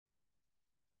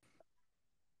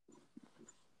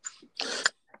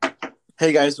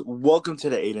Hey guys, welcome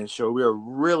to the Aidan Show. We are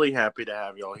really happy to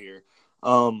have y'all here.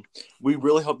 We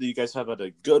really hope that you guys have had a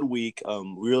good week.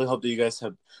 We really hope that you guys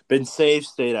have been safe,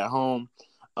 stayed at home.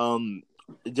 Um,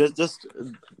 just just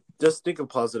just think of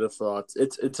positive thoughts.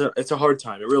 It's a hard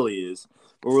time. It really is.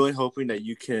 We're really hoping that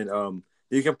you can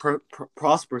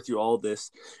prosper through all this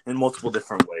in multiple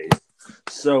different ways.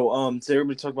 So today we're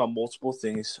going to talk about multiple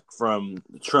things from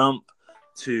Trump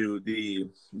to the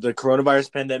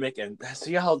coronavirus pandemic and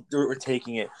see how we're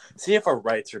taking it. See if our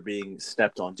rights are being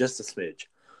stepped on just a smidge.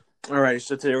 All right,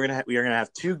 so today we are gonna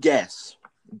have two guests,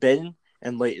 Ben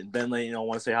and Leighton. Ben, Leighton, I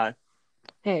want to say hi.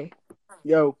 Hey,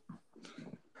 Yo,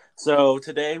 So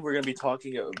today we're gonna be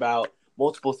talking about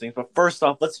multiple things, but first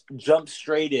off, let's jump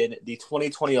straight in the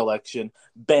 2020 election.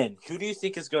 Ben, who do you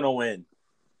think is gonna win?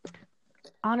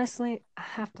 honestly, I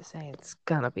have to say it's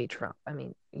gonna be Trump. I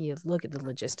mean, you look at the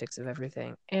logistics of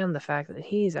everything and the fact that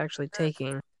he's actually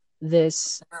taking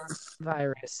this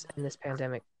virus and this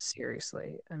pandemic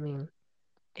seriously. I mean,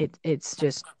 it's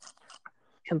just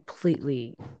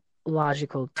completely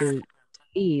logical to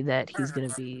see that he's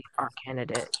gonna be our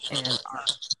candidate and our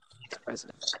next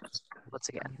president once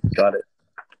again. Got it.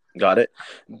 Got it.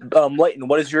 Leighton,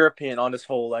 what is your opinion on this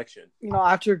whole election? I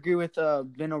have to agree with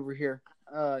Ben over here.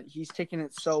 He's taking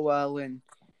it so well, and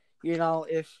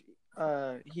if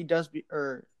he does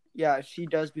if he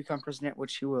does become president,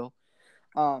 which he will,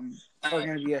 we're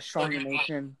going to be a stronger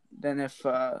nation than if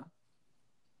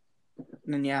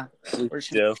then yeah, we're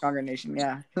just gonna be Joe. a stronger nation.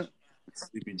 Yeah,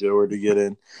 Sleepy Joe were to get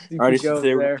in. Sleepy Alrighty, Joe so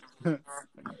today there.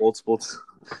 multiple.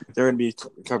 They're going to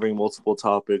be covering multiple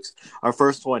topics. Our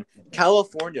first one,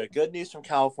 California. Good news from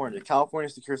California. California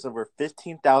secures over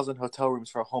 15,000 hotel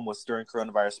rooms for homeless during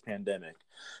coronavirus pandemic.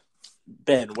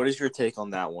 Ben, what is your take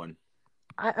on that one?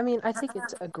 I mean, I think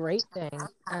it's a great thing.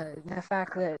 The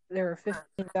fact that there are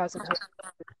 15,000 hotels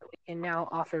that we can now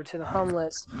offer to the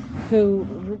homeless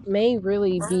who may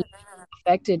really be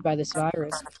affected by this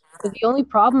virus. But the only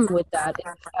problem with that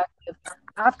is the fact that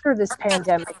after this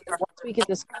pandemic, and once we get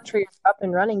this country up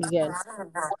and running again, what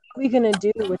are we going to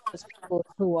do with those people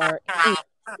who are in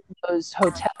those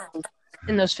hotels,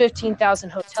 in those 15,000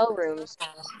 hotel rooms? What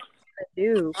are we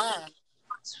going to do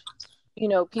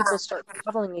once, people start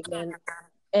traveling again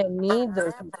and need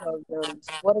those hotel rooms?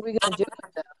 What are we going to do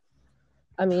with them?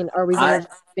 I mean, are we going I to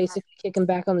basically kick them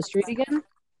back on the street again?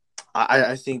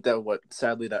 I think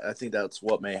that I think that's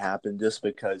what may happen just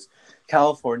because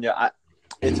California,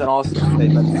 it's an awesome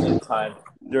state, but at the same time,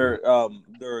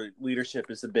 their leadership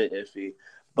is a bit iffy.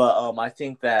 But I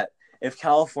think that if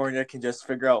California can just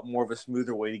figure out more of a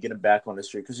smoother way to get them back on the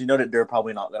street, because you know that they're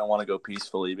probably not going to want to go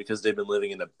peacefully because they've been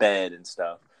living in a bed and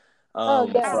stuff. Oh,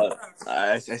 yeah. But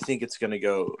I think it's going to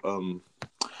go.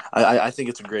 I think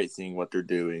it's a great thing what they're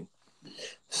doing.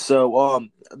 So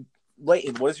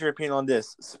Leighton, what is your opinion on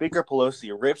this? Speaker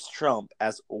Pelosi rips Trump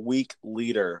as weak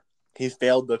leader. He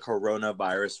failed the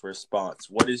coronavirus response.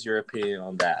 What is your opinion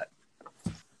on that?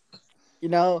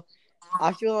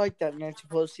 I feel like that Nancy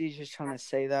Pelosi is just trying to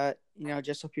say that,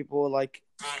 just so people will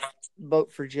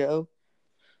vote for Joe.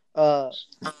 But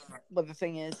the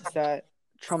thing is that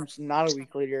Trump's not a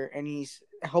weak leader, and he's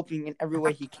helping in every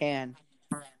way he can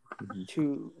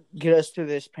to get us through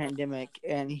this pandemic,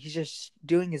 and he's just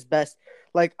doing his best.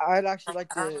 I'd actually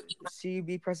like to see you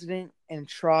be president and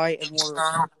try and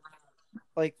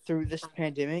work through this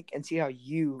pandemic and see how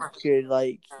you could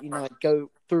go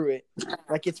through it.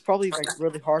 It's probably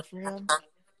really hard for him,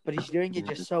 but he's doing it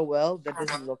just so well that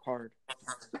doesn't look hard.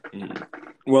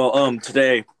 Well,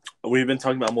 today we've been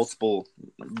talking about multiple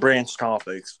branch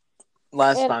topics.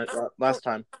 Last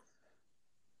time.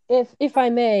 If I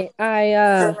may,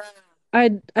 I'd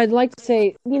like to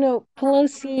say,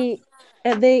 Pelosi,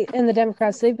 they and the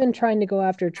Democrats, they've been trying to go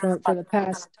after Trump for the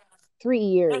past 3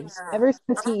 years. Ever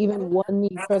since he even won the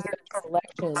presidential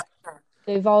election,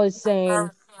 they've always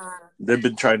saying They've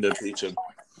been trying to impeach him.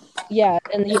 yeah,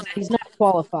 and he's not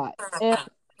qualified. And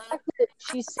the fact that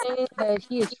she's saying that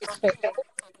he is failed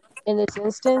in this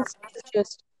instance is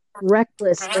just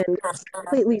reckless and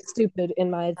completely stupid, in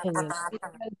my opinion.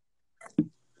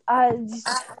 Because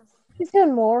he's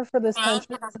done more for this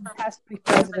country than the past 3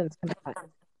 presidents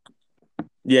combined.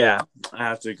 Yeah, I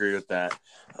have to agree with that.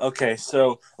 Okay,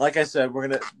 so like I said,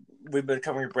 we've been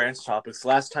covering branch topics.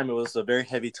 Last time it was a very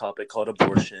heavy topic called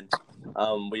abortion.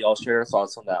 We all share our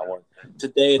thoughts on that one.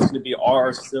 Today it's going to be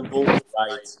our civil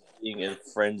rights being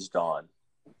infringed on.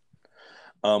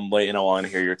 Leighton, I want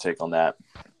to hear your take on that.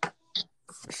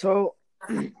 So,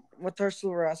 with our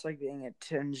civil rights being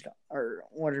impinged or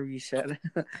whatever you said,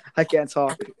 I can't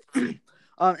talk.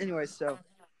 Anyway, so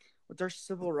with their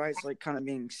civil rights kind of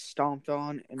being stomped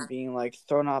on and being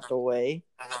thrown out the way,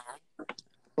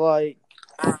 like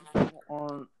people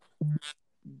aren't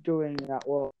doing that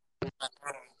well.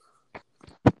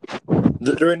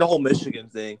 During the whole Michigan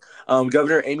thing,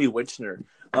 Governor Amy Wichner,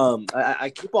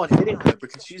 I keep on hitting on her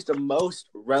because she's the most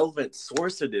relevant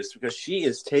source of this because she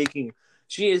is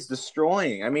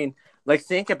destroying. I mean, like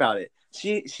think about it.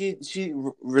 She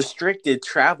restricted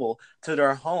travel to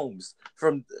their homes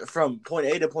from point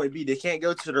A to point B. They can't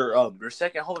go to their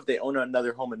second home if they own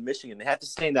another home in Michigan. They have to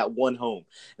stay in that one home.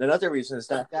 And another reason is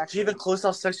that she even closed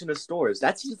off section of stores.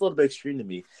 That seems a little bit extreme to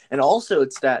me. And also,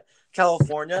 it's that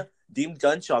California deemed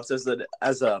gun shops as a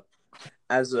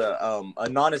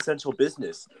non-essential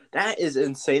business. That is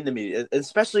insane to me,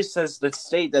 especially since the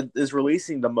state that is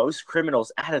releasing the most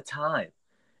criminals at a time.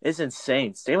 It's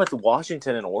insane. Same with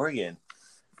Washington and Oregon.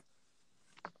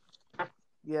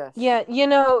 Yes. Yeah,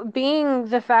 being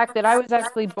the fact that I was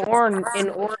actually born in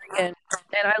Oregon and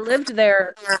I lived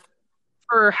there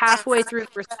for halfway through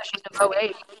the recession of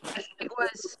 '08, it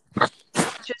was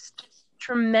just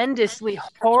tremendously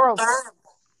horrible.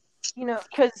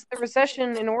 Because the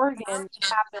recession in Oregon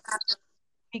happened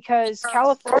because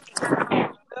California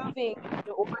was moving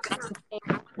to Oregon to pay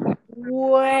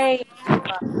way too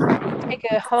much. Take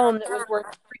a home that was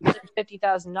worth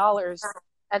 $350,000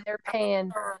 and they're paying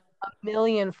 $1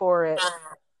 million for it.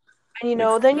 And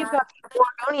then you've got the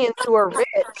Oregonians who are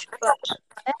rich, but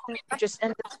then you just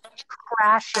end up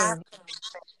crashing.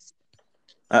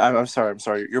 I'm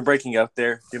sorry. You're breaking up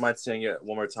there. Do you mind saying it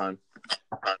one more time?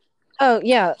 Oh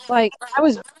yeah, like I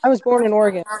was born in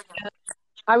Oregon.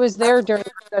 I was there during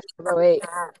the recession of '08,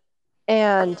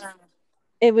 and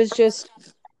it was just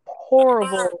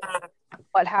horrible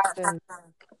what happened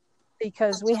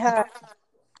because we had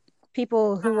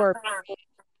people who were paying,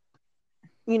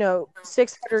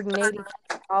 $680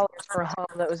 for a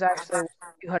home that was actually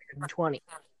 $220,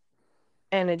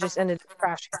 and it just ended up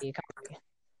crashing the economy.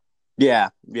 Yeah.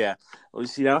 Well, you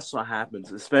see, that's what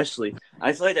happens. Especially,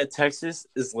 I feel like that Texas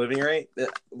is living rate.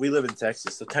 We live in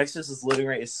Texas, so Texas's living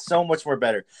rate is so much more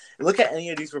better. Look at any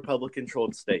of these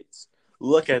Republican-controlled states.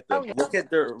 Look at them. Oh, yeah. Look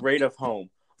at their rate of home.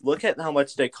 Look at how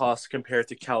much they cost compared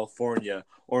to California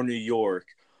or New York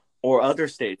or other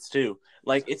states too.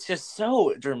 Like it's just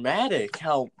so dramatic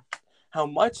how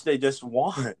much they just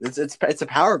want. It's a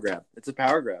power grab. It's a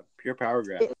power grab. Pure power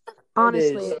grab.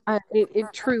 Honestly, it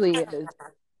truly is.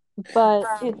 But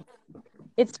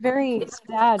it's very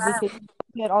sad because you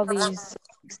get all these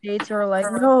states who are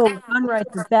like, no, gun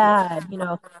rights is bad,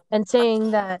 and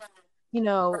saying that,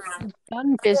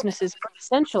 gun businesses are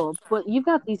essential. But you've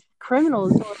got these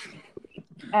criminals who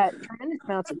are at tremendous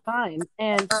amounts of time,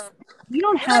 and you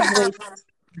don't have ways to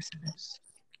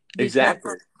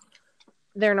Exactly.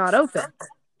 They're not open.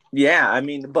 Yeah, I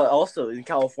mean, but also in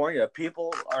California,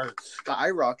 people are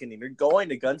skyrocketing. They're going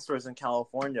to gun stores in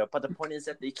California, but the point is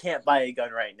that they can't buy a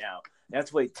gun right now. They have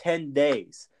to wait 10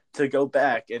 days to go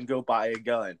back and go buy a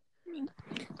gun. You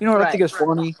know what I think is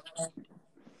funny?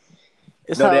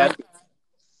 It's how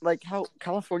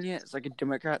California is like a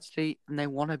Democrat state and they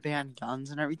want to ban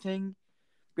guns and everything.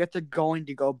 Yet they're going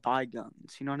to go buy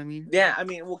guns. You know what I mean? Yeah, I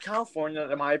mean, well, California,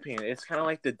 in my opinion, it's kind of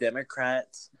like the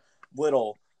Democrats'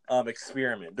 little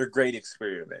experiment. Their great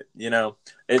experiment.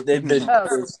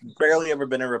 There's barely ever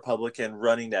been a Republican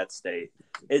running that state.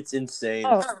 It's insane.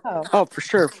 Oh, for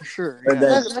sure. Yeah.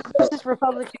 The closest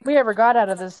Republican we ever got out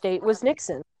of the state was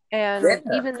Nixon, and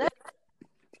even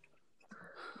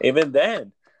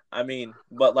then, I mean,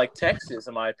 but like Texas,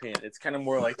 in my opinion, it's kind of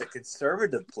more like the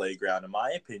conservative playground, in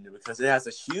my opinion, because it has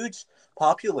a huge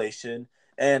population,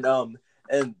 and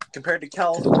compared to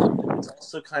California, it's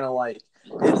also kind of like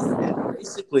it's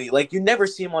basically like you never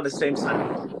see them on the same side of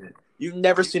an argument. You've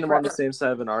never seen them on the same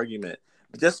side of an argument,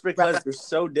 just because they're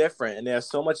so different and they have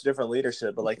so much different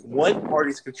leadership. But like one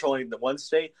party's controlling the one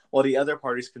state while the other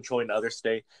party's controlling the other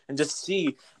state, and just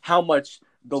see how much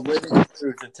the living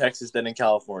improves in Texas than in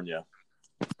California.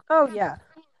 Oh yeah,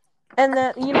 and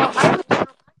that I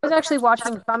was actually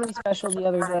watching a comedy special the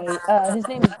other day. His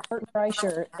name is Bert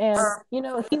Kreischer, and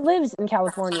he lives in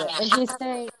California, and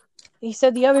he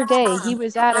said the other day he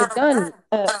was at a gun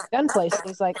place, and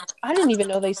he's like, I didn't even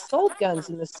know they sold guns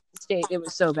in this state. It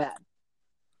was so bad.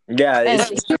 Yeah, and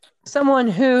someone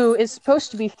who is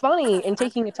supposed to be funny and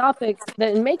taking a topic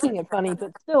and making it funny,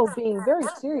 but still being very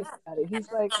serious about it.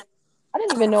 He's like, I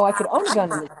didn't even know I could own a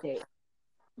gun in this state.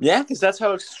 Yeah, because that's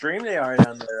how extreme they are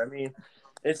down there. I mean,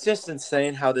 it's just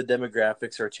insane how the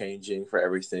demographics are changing for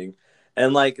everything.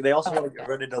 And, like, they also want to get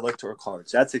rid of the electoral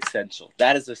college. That's essential.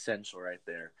 That is essential right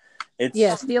there.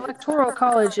 Yes, the electoral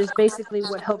college is basically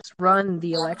what helps run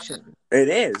the election. It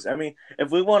is. I mean, if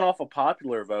we went off a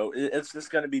popular vote, it's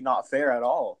just going to be not fair at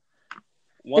all.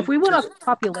 If we went off a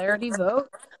popularity vote,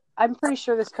 I'm pretty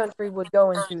sure this country would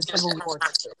go into civil war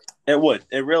too. It would.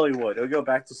 It really would. It would go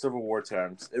back to Civil War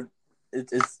times.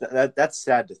 That's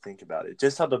sad to think about it.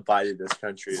 Just how divided this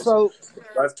country is. So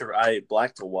Left to right,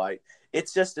 black to white.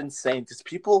 It's just insane because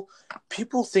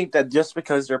people think that just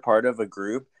because they're part of a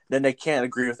group, then they can't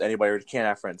agree with anybody or they can't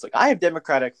have friends. Like I have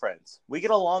Democratic friends. We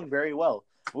get along very well.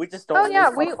 We just don't. Oh yeah,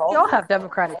 we all have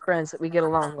Democratic friends that we get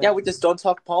along with. Yeah, we just don't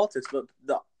talk politics. But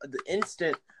the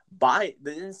instant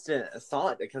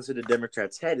thought that comes to the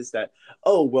Democrats' head is that,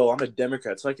 oh well, I'm a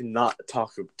Democrat, so I cannot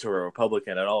talk to a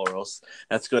Republican at all, or else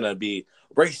that's gonna be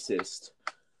racist.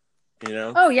 You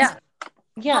know? Oh yeah,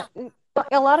 yeah.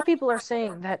 A lot of people are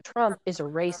saying that Trump is a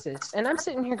racist, and I'm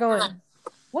sitting here going,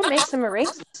 what makes him a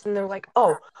racist? And they're like,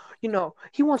 oh,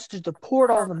 he wants to deport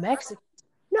all the Mexicans.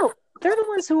 No, they're the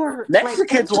ones who are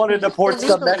Mexicans want to deport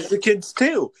some Mexicans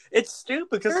too. It's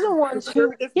stupid because they're the ones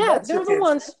who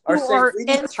are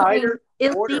entering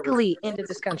illegally into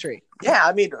this country. Yeah,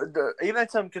 I mean, even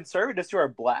some conservatives who are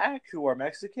black, who are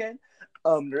Mexican.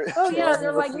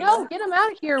 They're like, no, get them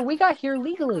out of here. We got here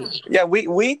legally. Yeah,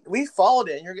 we followed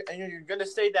it, and you're gonna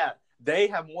say that they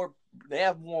have more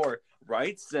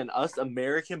rights than us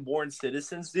American-born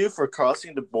citizens do for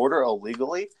crossing the border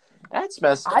illegally. That's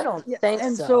messed up. I don't think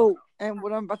so. And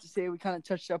what I'm about to say, we kind of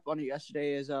touched up on it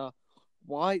yesterday, is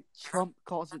why Trump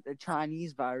calls it the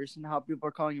Chinese virus and how people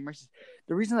are calling it racist.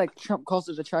 The reason that Trump calls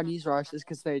it the Chinese virus is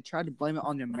because they tried to blame it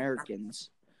on the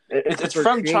Americans. It's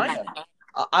from China.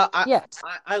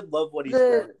 I love what he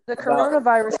said. The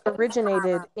coronavirus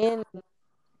originated in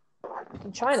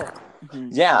China. Mm-hmm.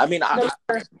 Yeah, I mean, no matter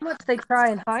how much they try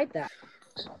and hide that.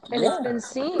 And it's been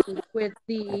seen with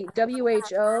the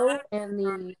WHO and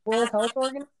the World Health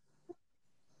Organization.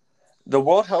 The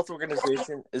World Health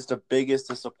Organization is the biggest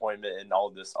disappointment in all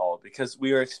this because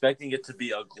we were expecting it to be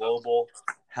a global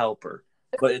helper,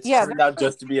 but it's turned out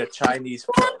just to be a Chinese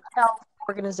World Health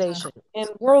Organization. And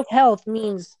World Health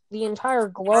means the entire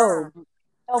globe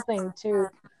helping to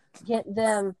get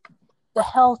them the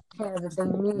health care that they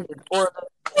need or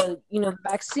the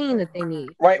vaccine that they need.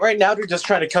 Right now they're just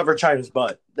trying to cover China's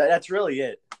butt. That's really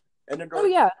it. And then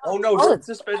don't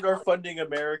suspend our funding,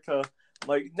 America.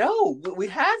 Like, no, we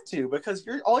have to, because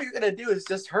all you're gonna do is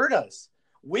just hurt us.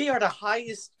 We are the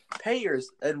highest payers,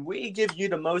 and we give you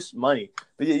the most money,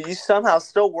 but you somehow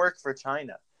still work for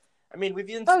China. I mean, we've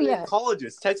even seen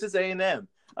colleges, Texas A&M,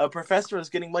 a professor is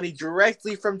getting money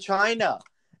directly from China.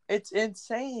 It's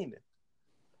insane.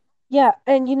 Yeah,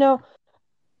 and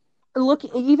look,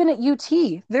 even at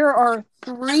UT, there are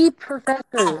 3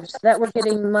 professors that were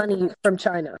getting money from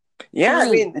China. Yeah, 3.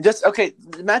 I mean,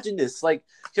 imagine this. Like,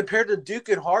 compared to Duke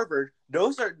and Harvard,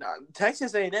 those are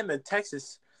Texas A&M and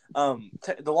Texas, the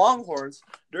Longhorns,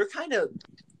 they're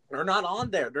not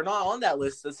on there. They're not on that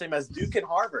list the same as Duke and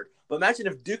Harvard. But imagine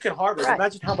if Duke and Harvard,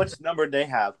 imagine how much number they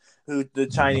have, who the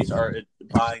Chinese are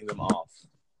buying them off.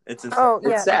 It's insane. Oh,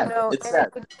 yeah. It's sad. It's sad.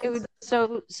 It was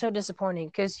so disappointing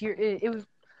because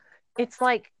it's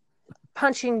like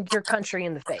punching your country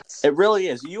in the face. It really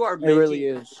is. You are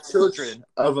making children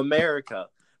of America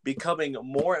becoming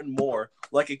more and more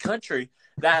like a country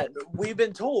that we've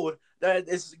been told that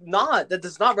does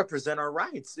not represent our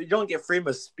rights. You don't get freedom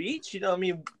of speech. I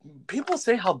mean, people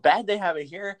say how bad they have it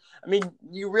here. I mean,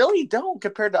 you really don't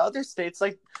compared to other states.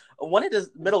 Like one of the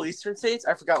Middle Eastern states,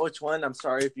 I forgot which one. I'm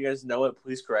sorry if you guys know it.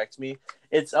 Please correct me.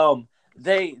 It's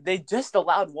they just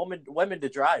allowed women to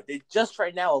drive. They just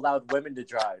right now allowed women to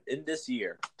drive in this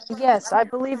year. Yes, I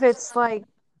believe it's like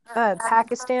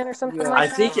Pakistan or something like that. I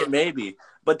think it may be.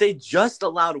 But they just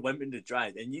allowed women to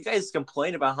drive. And you guys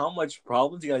complain about how much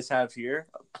problems you guys have here.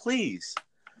 Please.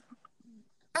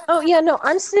 Oh, yeah, no,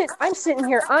 I'm sitting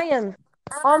here. I am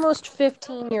almost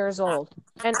 15 years old.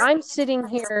 And I'm sitting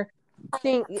here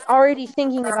already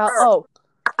thinking about,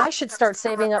 I should start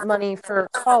saving up money for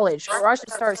college. Or I should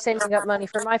start saving up money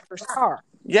for my first car.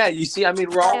 Yeah, you see, I mean,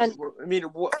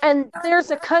 and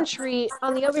there's a country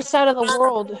on the other side of the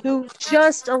world who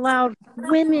just allowed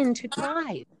women to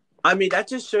drive. I mean, that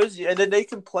just shows you. And then they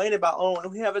complain about,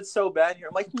 we have it so bad here.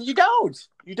 I'm like, you don't.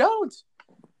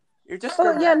 You're just.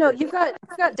 Oh yeah, no, you've got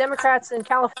Democrats in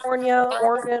California,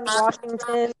 Oregon,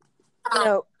 Washington,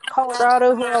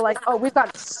 Colorado who are like, we've got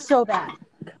it so bad.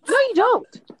 No, you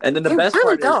don't. And then the best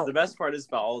part is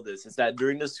about all this is that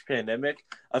during this pandemic,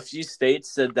 a few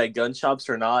states said that gun shops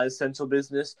are not essential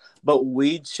business, but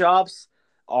weed shops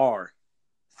are.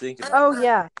 Think about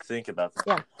that.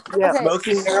 Yeah. Yeah. Okay,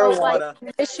 smoking marijuana.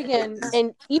 Like Michigan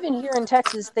and even here in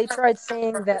Texas, they tried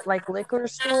saying that like liquor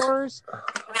stores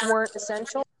weren't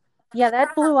essential. Yeah,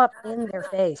 that blew up in their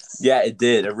face. Yeah, it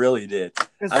did. It really did.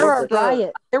 There were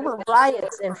riots. There were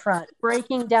riots in front,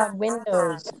 breaking down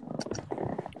windows.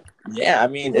 Yeah, I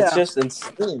mean, it's just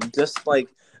insane. Just like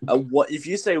what if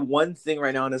you say one thing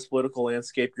right now in this political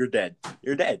landscape, you're dead.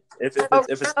 You're dead. If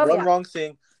it's one wrong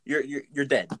thing, you're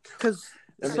dead. Because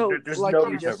there's like no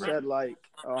you just said,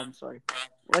 I'm sorry,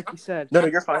 like you said, no,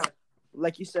 you're fine.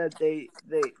 Like you said, they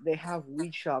have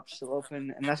weed shops still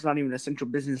open, and that's not even an essential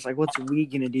business. Like, what's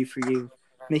weed gonna do for you?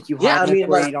 Make you high? Yeah, I mean,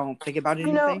 where you don't think about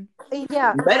anything.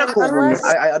 Medical weed,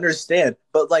 I understand,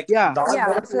 but like, I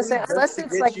was gonna say, unless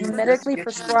it's like medically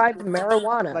prescribed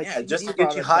marijuana, like just to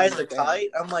get you high as a kite.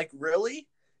 I'm like, really?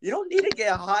 You don't need to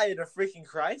get high in a freaking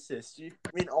crisis. I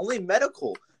mean, only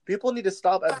medical. People need to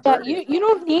stop at burning. You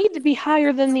don't need to be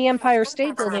higher than the Empire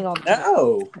State Building all the time.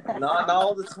 No, not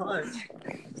all the time.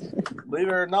 Believe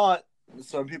it or not,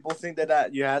 some people think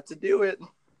that you have to do it.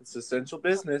 It's essential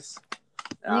business.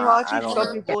 I think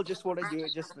some people just want to do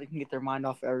it just so they can get their mind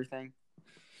off everything.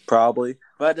 Probably,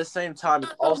 but at the same time,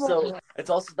 it's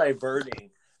also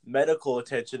diverting medical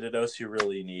attention to those who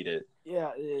really need it.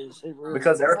 Yeah, it is. It really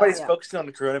because everybody's focusing on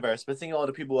the coronavirus, but think of all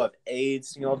the people who have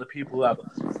AIDS, think of all the people who have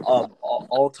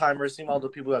Alzheimer's, think of all the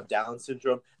people who have Down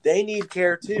syndrome. They need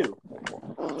care too.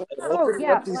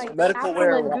 These like medical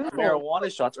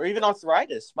marijuana shots, or even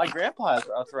arthritis. My grandpa has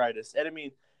arthritis, and I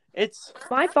mean,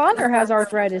 my father has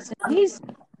arthritis. And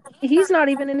he's not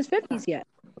even in his 50s yet.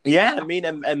 Yeah, I mean,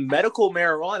 and medical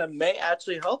marijuana may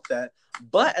actually help that,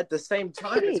 but at the same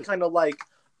time, it's kind of like,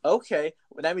 okay,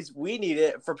 well, that means we need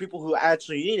it for people who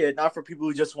actually need it, not for people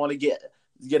who just want to get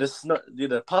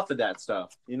a puff of that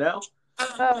stuff, you know?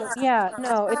 Oh yeah,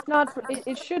 no, it's not.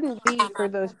 It shouldn't be for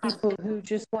those people who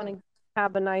just want to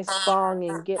have a nice bong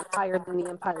and get higher than the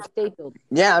Empire State Building.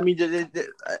 Yeah, I mean,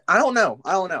 I don't know.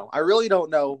 I really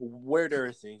don't know where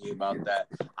they're thinking about that.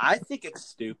 I think it's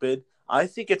stupid. I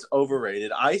think it's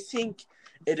overrated. I think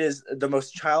it is the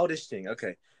most childish thing.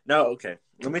 Okay.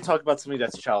 Let me talk about something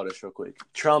that's childish real quick.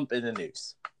 Trump in the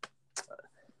news.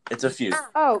 It's a feud.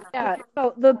 Oh, yeah.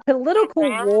 So the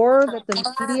political war that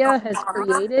the media has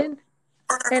created,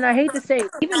 and I hate to say,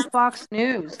 even Fox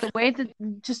News, the way that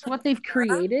just what they've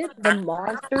created, the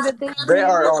monster that they've created. They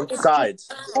are on sides.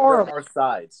 Horrible. There are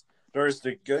sides. There's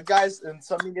the good guys and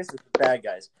some medias, there's the bad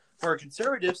guys. For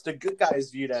conservatives, the good guys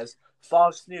viewed as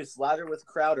Fox News, Louder with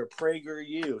Crowder,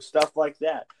 PragerU, stuff like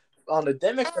that. On the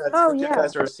Democrats, the good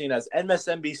guys are seen as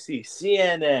MSNBC,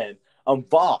 CNN,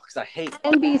 Vox. I hate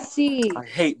NBC. I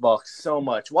hate Vox so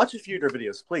much. Watch a few of their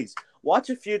videos, please. Watch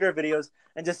a few of their videos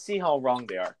and just see how wrong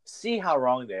they are. See how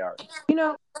wrong they are. You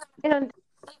know, and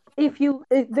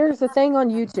there's a thing on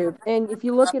YouTube, and if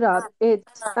you look it up,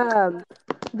 it's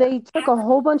they took a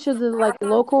whole bunch of the like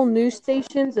local news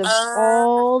stations of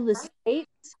all the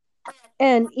states,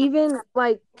 and even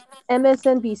like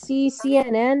MSNBC,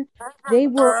 CNN, they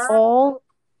were all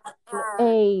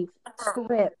a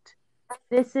script.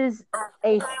 This is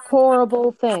a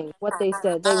horrible thing, what they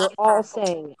said. They were all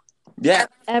saying it. Yeah.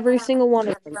 Every single one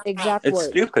of them. Exact words. It's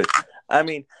stupid. I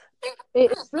mean,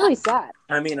 it's really sad.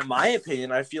 I mean, in my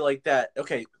opinion, I feel like that,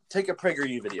 okay, take a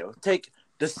PragerU video. Take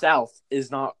the South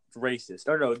is not racist.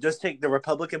 Or no, just take the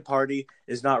Republican Party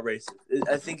is not racist.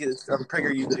 I think it's a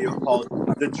PragerU video called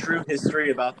 "The True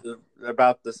History about the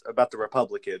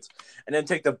Republicans," and then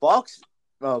take the Vox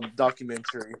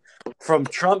documentary "From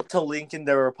Trump to Lincoln,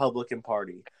 the Republican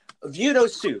Party." View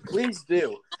those two, please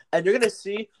do, and you're gonna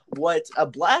see what a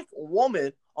black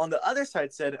woman on the other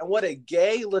side said, and what a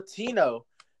gay Latino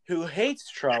who hates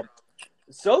Trump,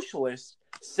 socialist,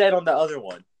 said on the other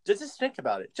one. Just think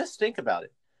about it. Just think about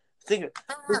it. Think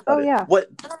about it.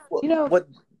 What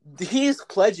he's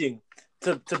pledging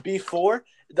to be for,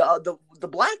 the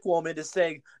black woman is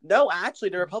saying, no, actually,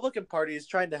 the Republican Party is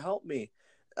trying to help me.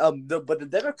 But the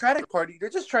Democratic Party, they're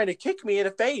just trying to kick me in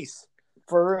the face.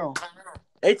 For real.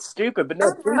 It's stupid, but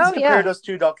no, please compare those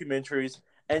two documentaries.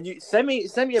 And you send me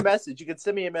a message. You can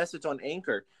send me a message on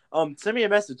Anchor. Send me a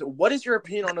message. What is your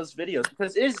opinion on those videos?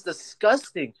 Because it is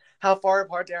disgusting how far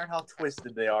apart they are and how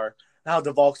twisted they are. And how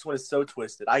the Vox one is so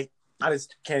twisted. I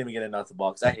just can't even get enough of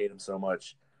Vox. I hate him so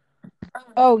much.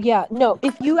 Oh, yeah. No,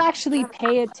 if you actually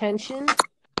pay attention,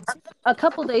 a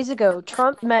couple days ago,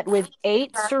 Trump met with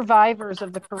 8 survivors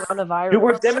of the coronavirus. Who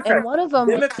were Democrats. And one of them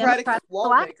was Democratic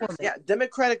lawmakers. Yeah,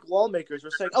 Democratic lawmakers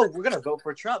were saying, "Oh, we're going to vote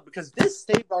for Trump because this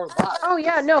saved our lives." Oh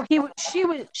yeah, no, she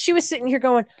was sitting here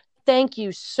going, "Thank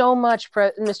you so much,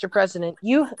 Mr. President.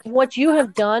 What you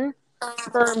have done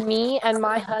for me and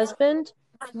my husband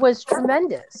was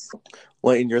tremendous."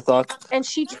 What in your thoughts? And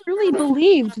she truly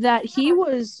believed that he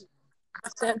was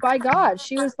sent by God.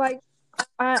 She was like,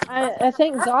 I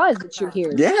thank God that you're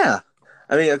here. Yeah.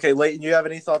 I mean, okay, Leighton, you have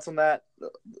any thoughts on that?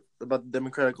 about the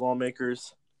Democratic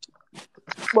lawmakers?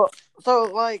 Well, so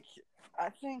like, I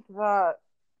think that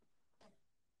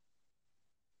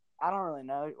I don't really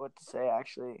know what to say.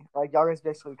 Actually, like y'all guys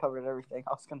basically covered everything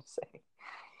I was gonna say.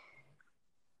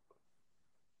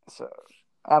 So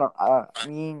I don't. I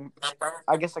mean,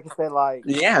 I guess I could say like,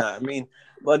 Yeah, I mean,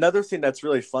 another thing that's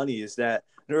really funny is that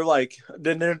they're like,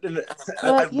 I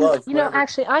Well, love whenever.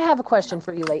 actually, I have a question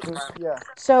for you, Leighton. yeah.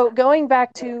 So, going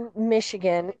back to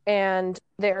Michigan and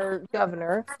their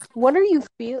governor, what are you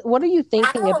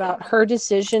thinking about her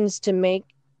decisions to make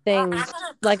things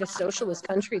like a socialist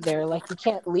country there? Like you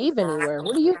can't leave anywhere.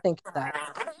 What do you think of that?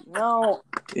 No,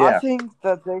 I Yeah. think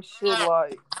that they should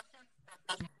like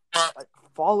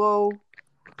follow.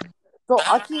 So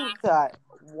I think that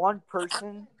one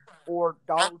person or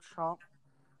Donald Trump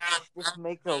should just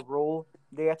make a rule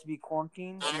they have to be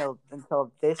quarantined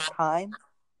until this time,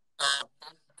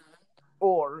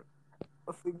 or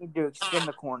if we need to extend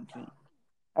the quarantine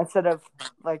instead of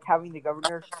like having the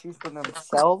governors choose for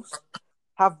themselves,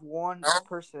 have one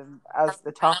person as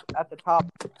the top at the top,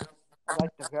 like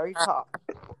the very top,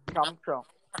 Donald Trump.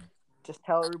 Just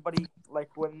tell everybody like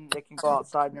when they can go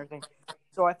outside and everything.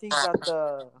 So I think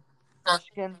that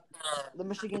Michigan, the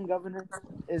Michigan governor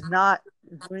is not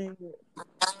doing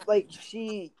like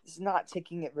she's not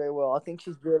taking it very well. I think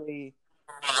she's really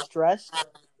stressed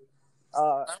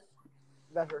uh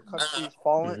that her country's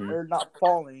falling Hmm. or not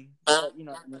falling, but you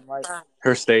know what I mean, like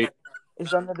Her state,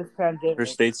 is under this her pandemic.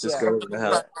 state's just Yeah, going to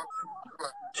hell. yeah,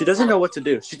 She doesn't know what to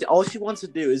do. All she wants to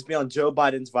do is be on Joe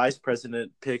Biden's vice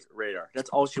president pick radar. That's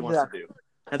all she wants to exactly. do.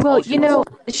 That's Well, all she wants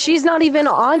to do. she's not even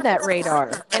on that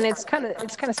radar, and it's kind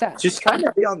of sad. She's trying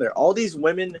to be on there. All these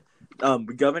women,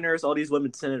 governors, all these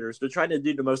women senators, they're trying to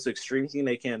do the most extreme thing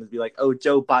they can is be like, "Oh,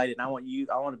 Joe Biden, I want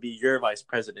to be your vice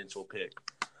presidential pick."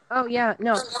 Oh yeah,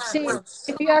 no. See,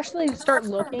 if you actually start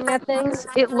looking at things,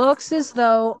 it looks as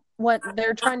though what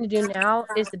they're trying to do now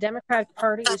is the Democratic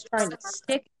Party is trying to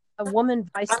stick a woman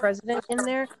vice president in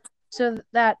there so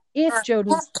that if Joe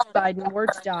Biden were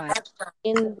to die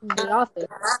in the office,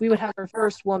 we would have our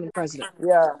first woman president.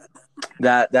 Yeah,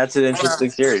 That's an interesting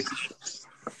theory.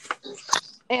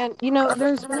 And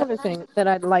there's another thing that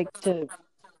I'd like to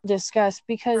discuss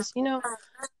because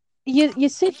you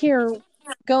sit here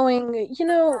going,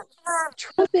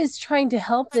 Trump is trying to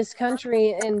help this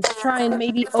country and try and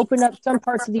maybe open up some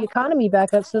parts of the economy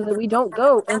back up so that we don't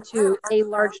go into a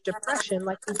large depression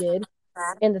like we did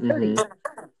in the 30s.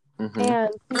 Mm-hmm. And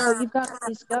you've got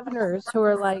these governors who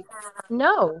are like,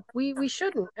 no, we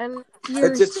shouldn't. And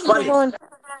you're It's sitting here funny. going,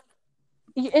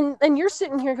 and you're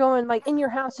sitting here going like in your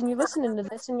house and you're listening to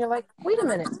this and you're like, wait a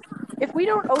minute, if we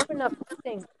don't open up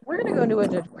things, we're going to go into a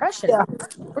depression. yeah.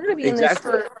 We're going to be in this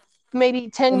Exactly. for maybe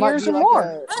It 10 might years be or like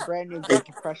more. a brand new Great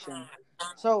Depression.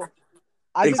 So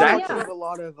I've been Exactly. watching a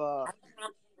lot of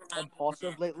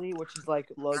Impulsive lately, which is like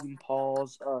Logan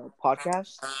Paul's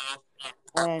podcast,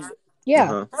 and Yeah.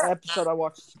 Uh-huh. the episode I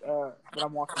watched that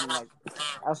I'm watching like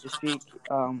as we speak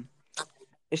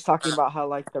is talking about how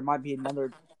like there might be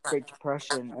another Great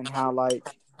Depression and how like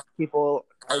people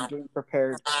are getting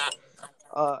prepared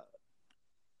uh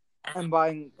and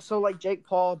buying. So like Jake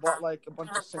Paul bought like a bunch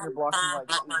of cinder blocks and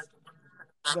like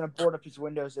is gonna board up his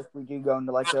windows if we do go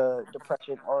into like a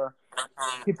depression or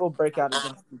people break out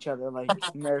against each other, like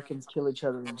Americans kill each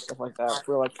other and stuff like that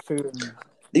for like food and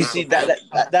You see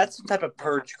that's the type of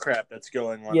purge crap that's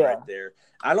going on right yeah. there.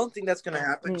 I don't think that's going to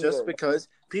happen Me just either. because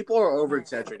people are over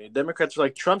exaggerating. Democrats are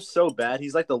like, Trump's so bad,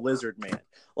 he's like the lizard man.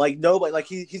 Like nobody, like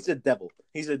he's a devil.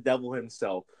 He's a devil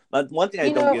himself. But one thing I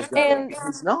don't give and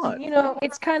he's not.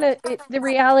 it's kind of the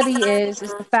reality is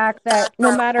the fact that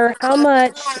no matter how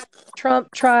much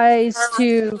Trump tries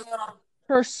to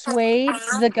persuade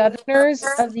the governors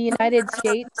of the United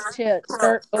States to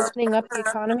start opening up the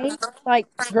economy, like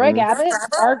Greg Abbott,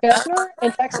 our governor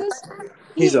in Texas,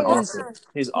 He's he an is awesome.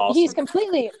 He's awesome.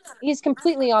 he's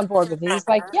completely on board with it. He's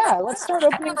like, yeah, let's start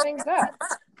opening things up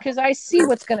because I see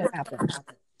what's going to happen.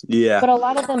 Yeah. But a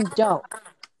lot of them don't.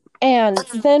 And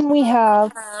then we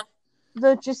have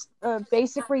the just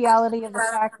basic reality of the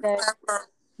fact that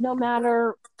no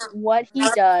matter what he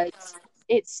does,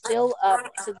 it's still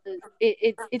up to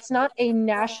it's not a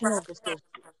national decision.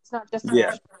 It's not just a Yeah.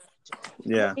 national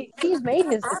Yeah. he's made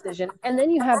his decision, and then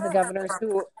you have the governors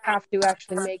who have to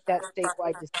actually make that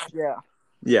statewide decision. Yeah.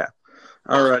 Yeah.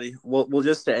 Alrighty. Well,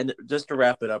 just to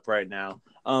wrap it up right now.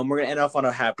 We're gonna end off on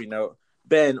a happy note.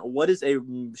 Ben, what is a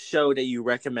show that you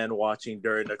recommend watching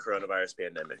during the coronavirus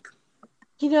pandemic?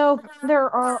 There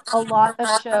are a lot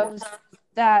of shows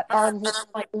that are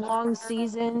like long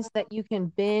seasons that you can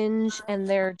binge, and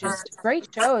they're just great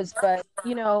shows. But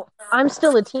I'm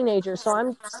still a teenager, so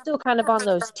I'm still kind of on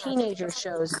those teenager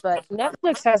shows. But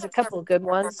Netflix has a couple of good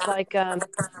ones, like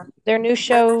their new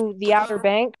show, The Outer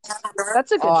Banks.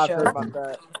 That's a Oh, good I've heard show. about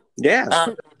that. Yeah.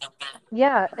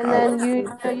 Yeah, and then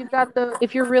you've got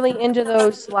if you're really into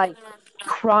those like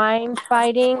crime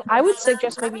fighting, I would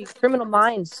suggest maybe Criminal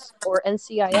Minds or Yeah.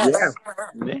 NCIS.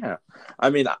 Yeah. I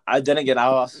mean, I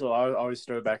always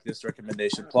throw back this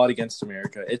recommendation, Plot Against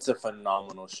America. It's a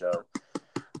phenomenal show.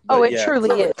 Oh, But it yeah.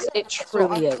 truly is. It So I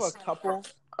truly have a is. couple.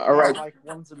 All right. Like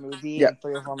one's a movie Yeah. and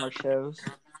 3 of them are shows.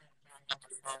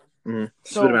 Mm-hmm.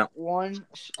 So one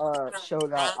show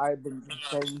that I've been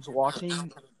binge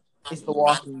watching is The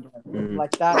Walking Dead. Mm-hmm.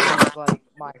 Like that is like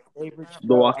my favorite show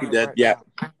The Walking ever Dead. right Yeah.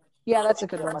 now. Yeah, that's a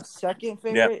good Yeah, one. my second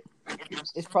favorite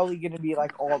is probably gonna be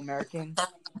like All American.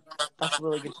 That's a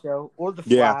really good show. Or The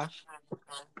Yeah. Flash.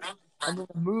 And then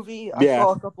the movie I Yeah.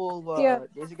 saw a couple of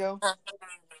days ago.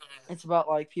 It's about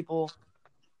like people,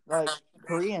 like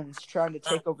Koreans trying to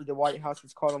take over the White House.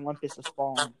 It's called Olympus Has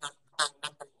Fallen.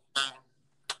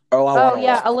 Oh, I Oh want to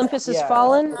yeah, watch. Olympus Has Yeah,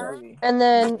 Fallen, it's a good movie. and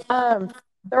then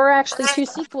there were actually 2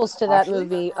 sequels to that Actually,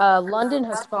 movie. London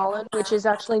Has Fallen, which is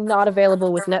actually not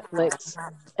available with Netflix,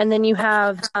 and then you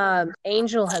have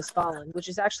Angel Has Fallen, which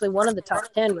is actually one of the top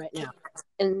 10 right now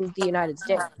in the United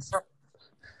States.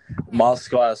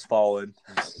 Moscow Has Fallen.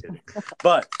 I'm just kidding.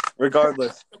 But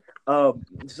regardless,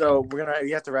 so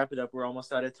you have to wrap it up. We're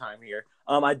almost out of time here.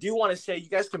 I do want to say you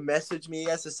guys can message me. You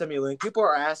guys can send me a link. People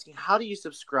are asking, how do you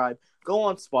subscribe? Go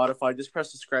on Spotify, just press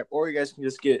subscribe, or you guys can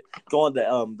just go on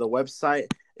the website.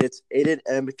 It's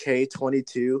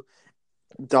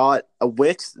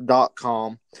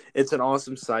aidanmk22.wix.com. It's an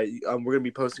awesome site. We're gonna be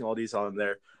posting all these on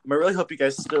there. I really hope you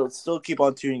guys still keep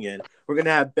on tuning in. We're gonna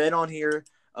have Ben on here.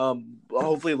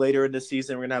 Hopefully later in the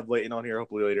season. We're gonna have Leighton on here.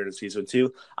 Hopefully later in the season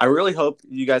too. I really hope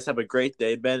you guys have a great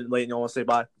day. Ben, Leighton, you want to say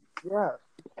bye?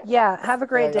 Yeah, have a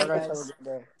great day, you guys have a guys. good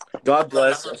day. God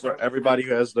bless for everybody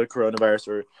who has the coronavirus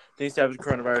or thinks to have the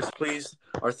coronavirus. Please,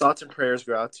 our thoughts and prayers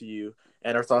go out to you,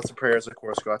 and our thoughts and prayers, of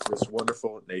course, go out to this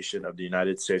wonderful nation of the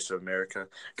United States of America.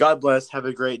 God bless. Have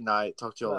a great night. Talk to you all later.